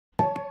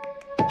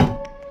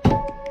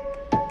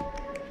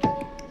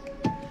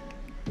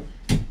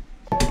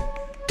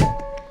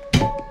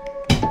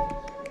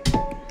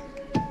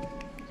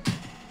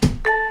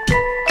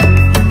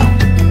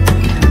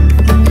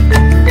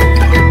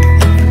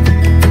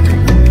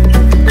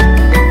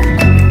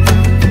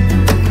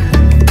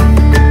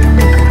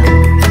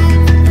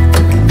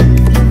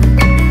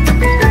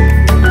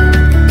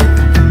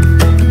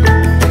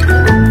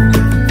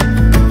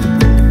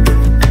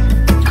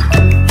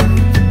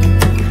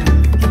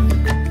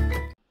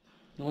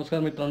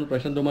नमस्कार मित्रांनो,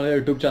 प्रशांत तुम्हाला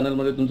यूट्यूब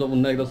चॅनलमध्ये तुमचं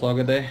पुन्हा एकदा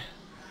स्वागत आहे।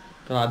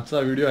 तर आजचा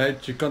व्हिडिओ आहे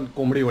चिकन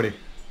कोंबडी वडे।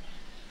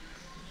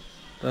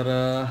 तर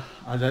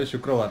आज आहे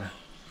शुक्रवार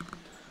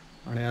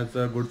आणि आज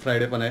गुड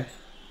फ्रायडे पण आहे।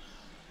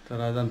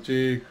 तर आज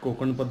आमची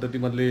कोकण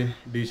पद्धतीमधली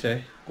डिश आहे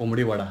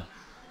कोंबडी वडा।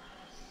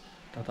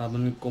 तर आता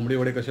आपण कोंबडी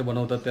वडे कसे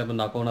बनवतात ते आपण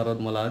दाखवणार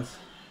आहोत मला आज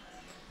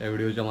या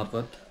व्हिडिओच्या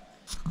मार्फत।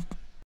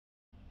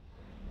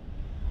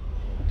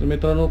 तर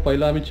मित्रांनो,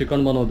 पहिला आम्ही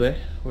चिकन बनवतोय।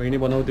 वहिनी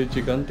बनवते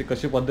चिकन, ते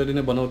कशी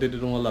पद्धतीने बनवते ते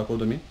तुम्हाला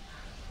दाखवतो मी।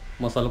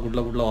 मसाला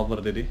कुठला कुठला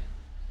वापरते ती।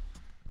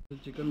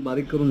 चिकन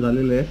बारीक करून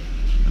झालेलं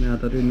आहे आणि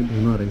आता ते मी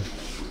धुणार आहे।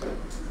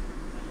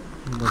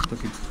 बघतो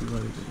किती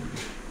बारीक आहे।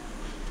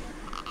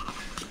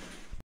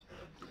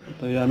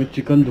 आता हे आम्ही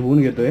चिकन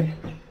धुवून घेतोय,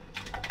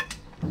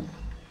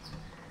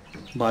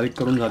 बारीक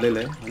करून झालेलं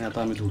आहे आणि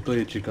आता आम्ही धुतोय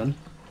हे चिकन।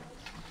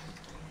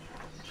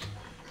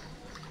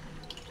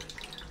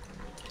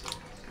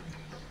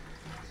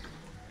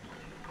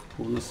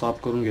 पूर्ण साफ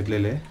करून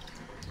घेतलेले आहे।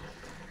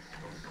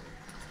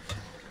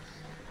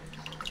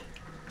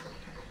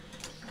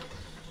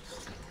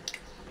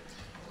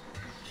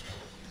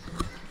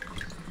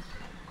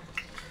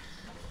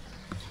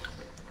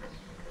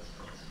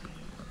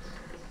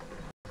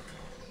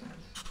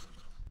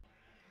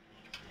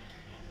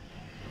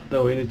 आता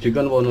वहिनी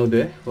चिकन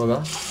बनवते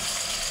बघा,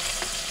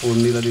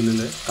 फोडणीला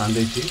दिलेलं आहे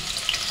कांद्याची।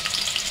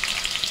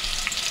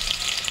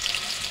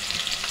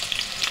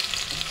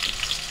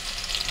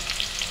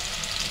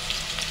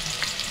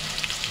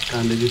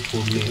 कांद्याची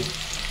फोडणी आहे।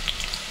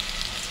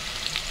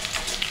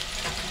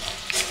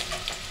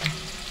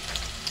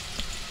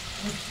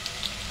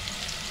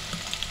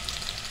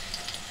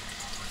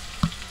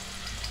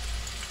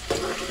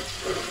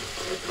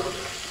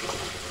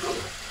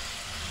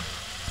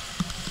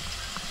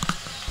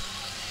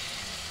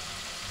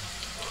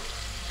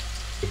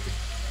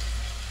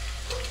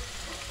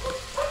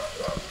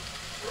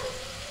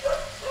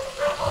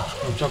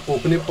 आमच्या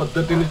कोकणी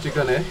पद्धतीने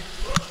चिकन आहे।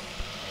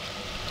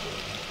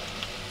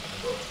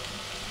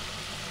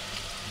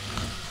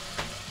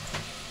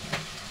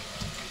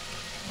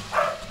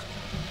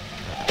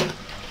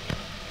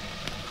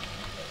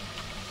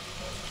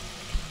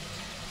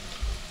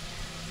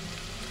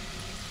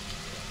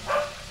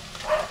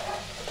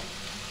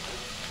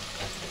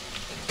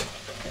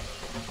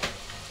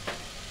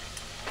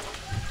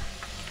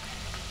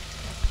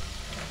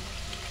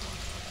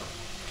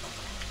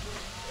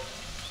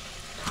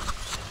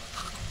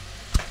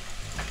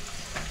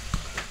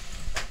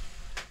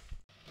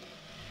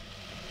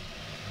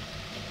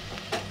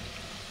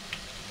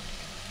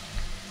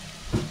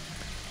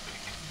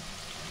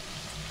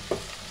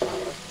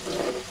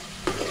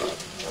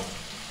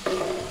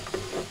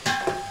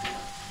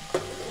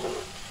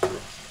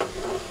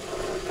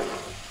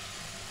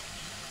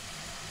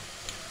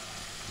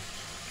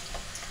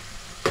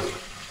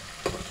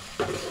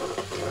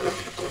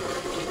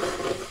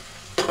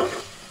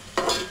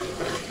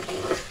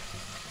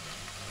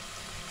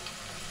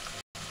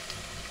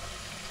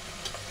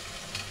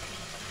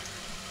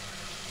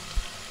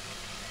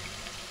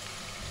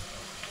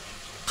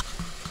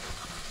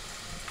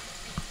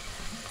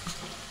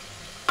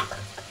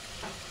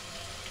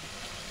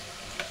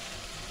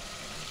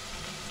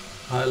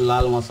 हा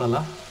लाल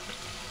मसाला,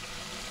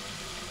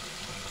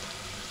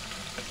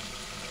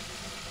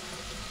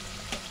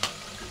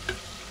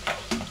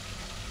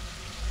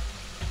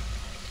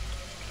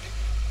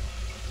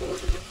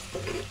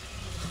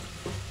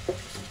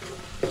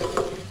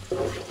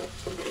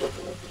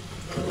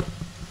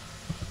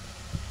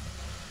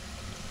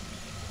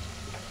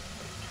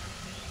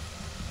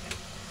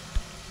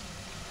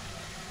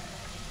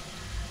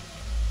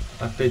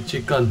 टाकते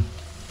चिकन,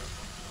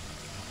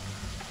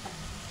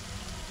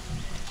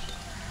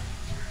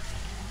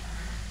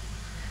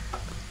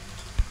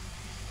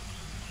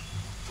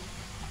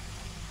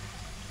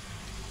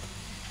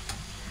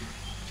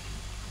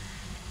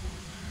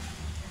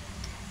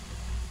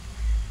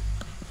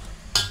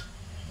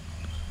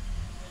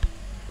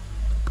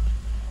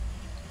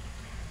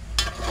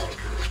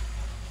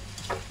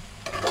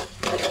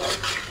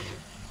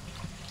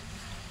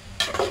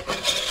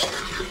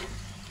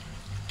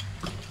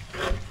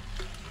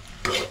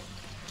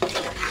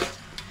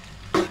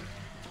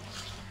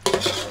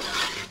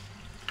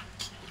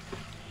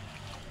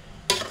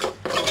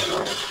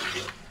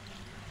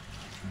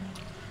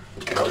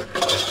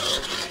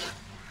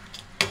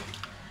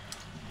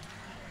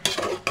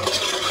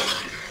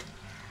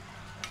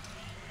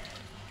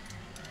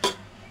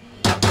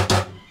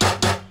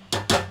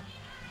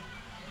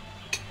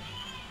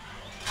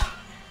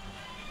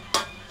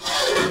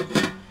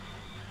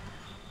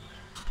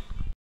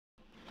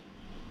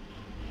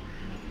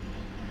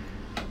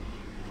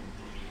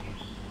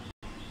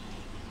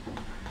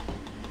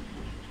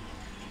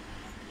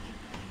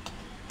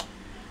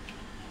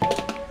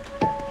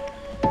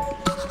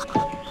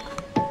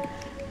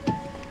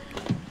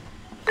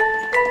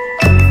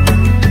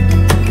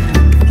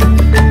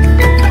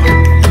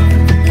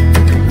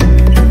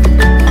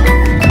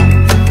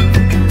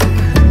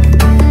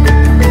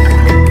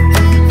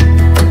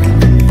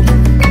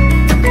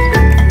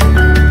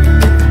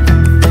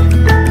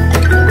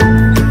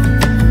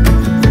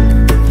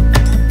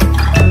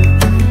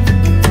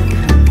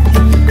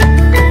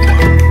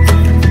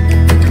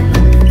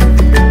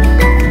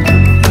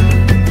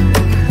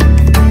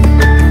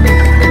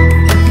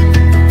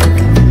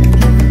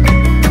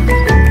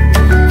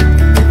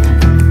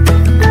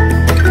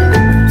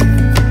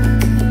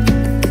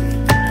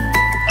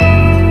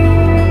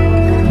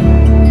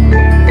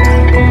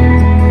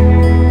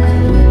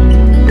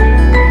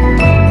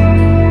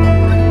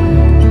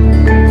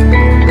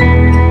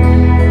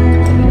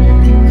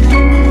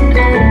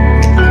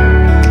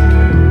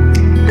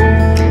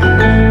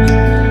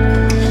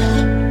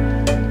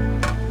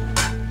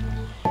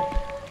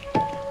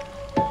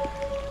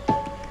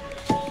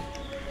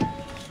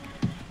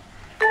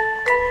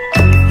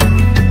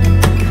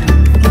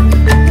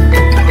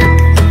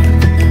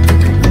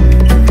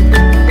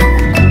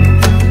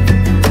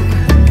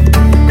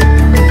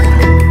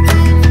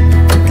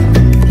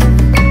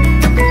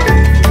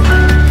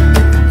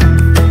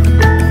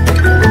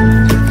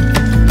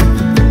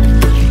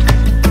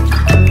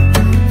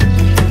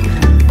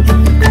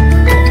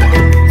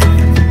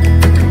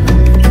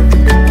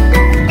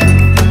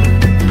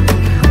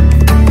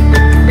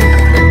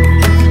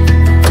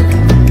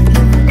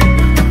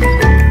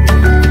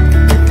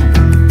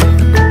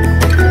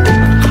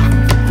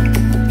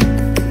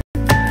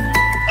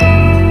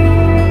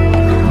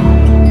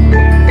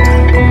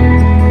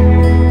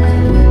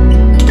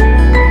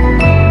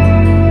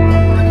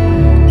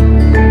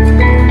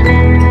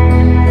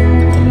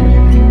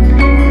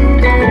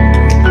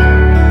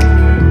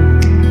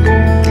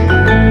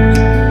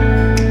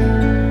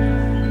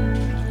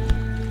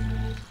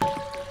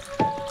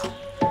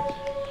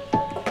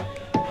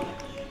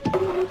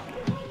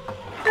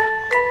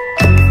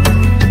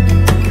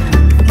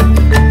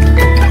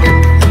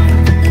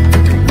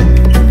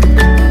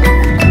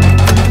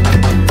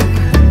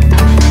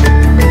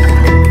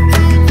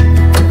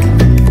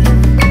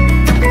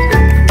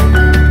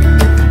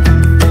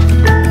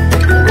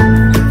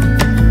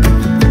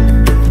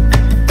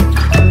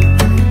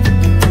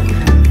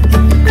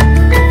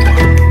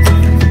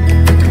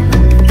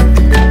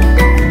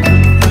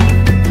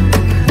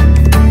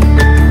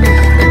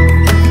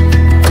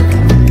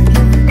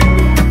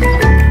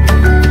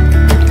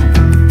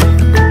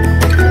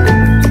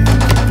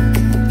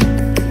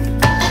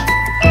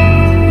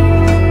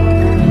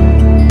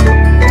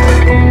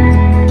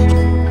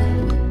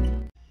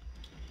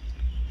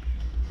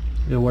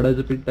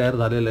 वड्याचं पीठ तयार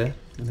झालेलं आहे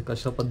आणि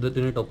कशा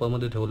पद्धतीने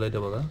टोपामध्ये ठेवलं आहे ते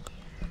बघा.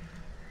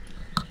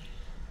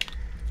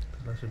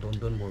 असे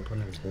 2-2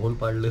 बोटाने होल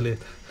पाडलेले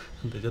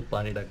आहेत, त्याच्यात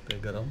पाणी टाकते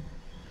गरम.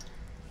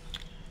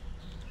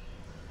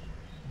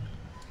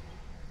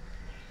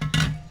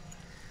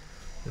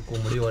 हे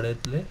कोंबडी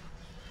वड्यातले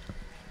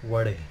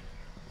वडे,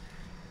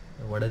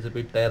 वड्याचं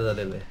पीठ तयार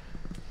झालेलं आहे.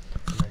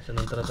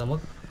 त्याच्यानंतर आता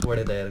मग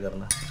वडे तयार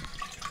करणार.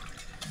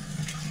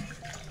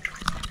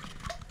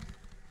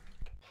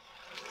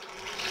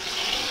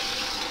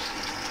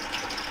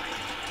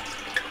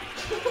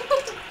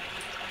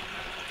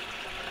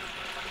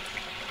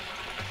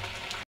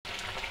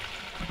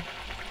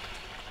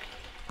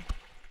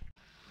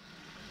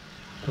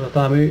 तर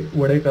आता आम्ही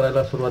वडे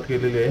करायला सुरुवात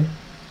केलेली आहे.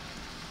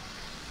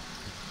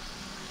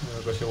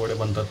 कसे वडे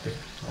बनतात ते.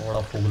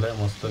 वडा फुगलाय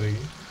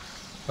मस्तपैकी,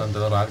 कारण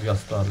त्याला राग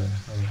जास्त आलाय.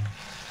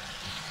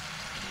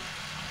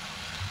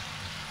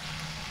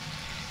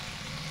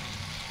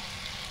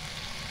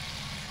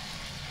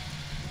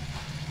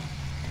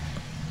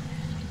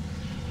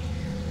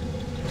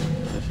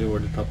 असे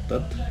वडे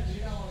थापतात.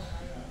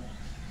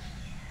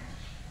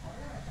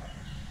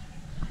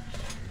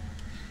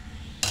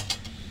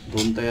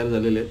 दोन तयार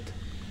झालेले आहेत.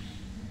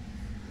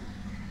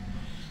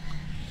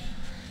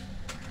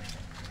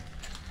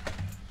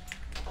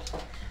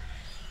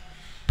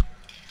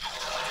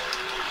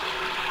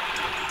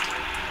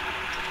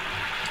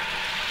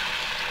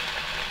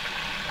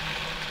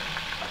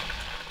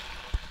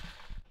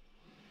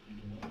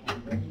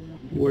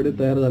 वडे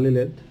तयार झालेले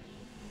आहेत,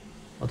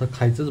 आता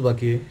खायचंच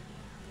बाकी आहे.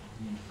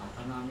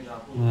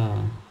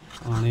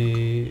 हां,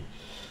 आणि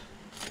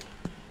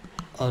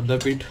अर्धा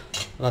पीठ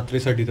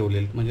रात्रीसाठी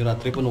ठेवलेलं, म्हणजे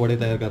रात्री पण वडे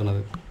तयार करणार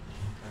आहेत.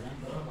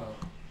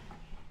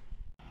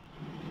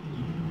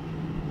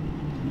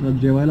 तर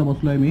जेवायला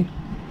बसलो आहे मी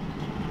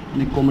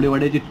आणि कोंबडी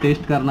वड्याची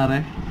टेस्ट करणार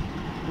आहे.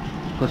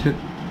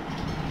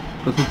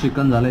 कसं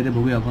चिकन झालं आहे ते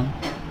बघूया आपण.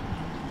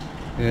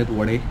 हे आहेत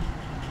वडे,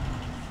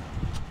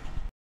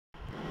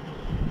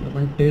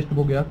 आपण टेस्ट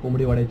बघूया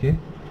कोंबडी वड्याची.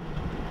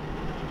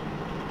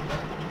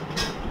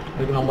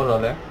 एक नंबर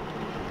झाला आहे.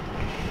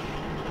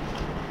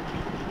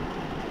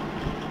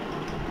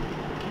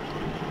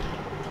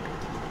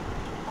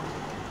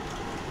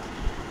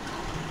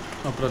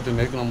 अप्रतिम,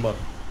 एक नंबर.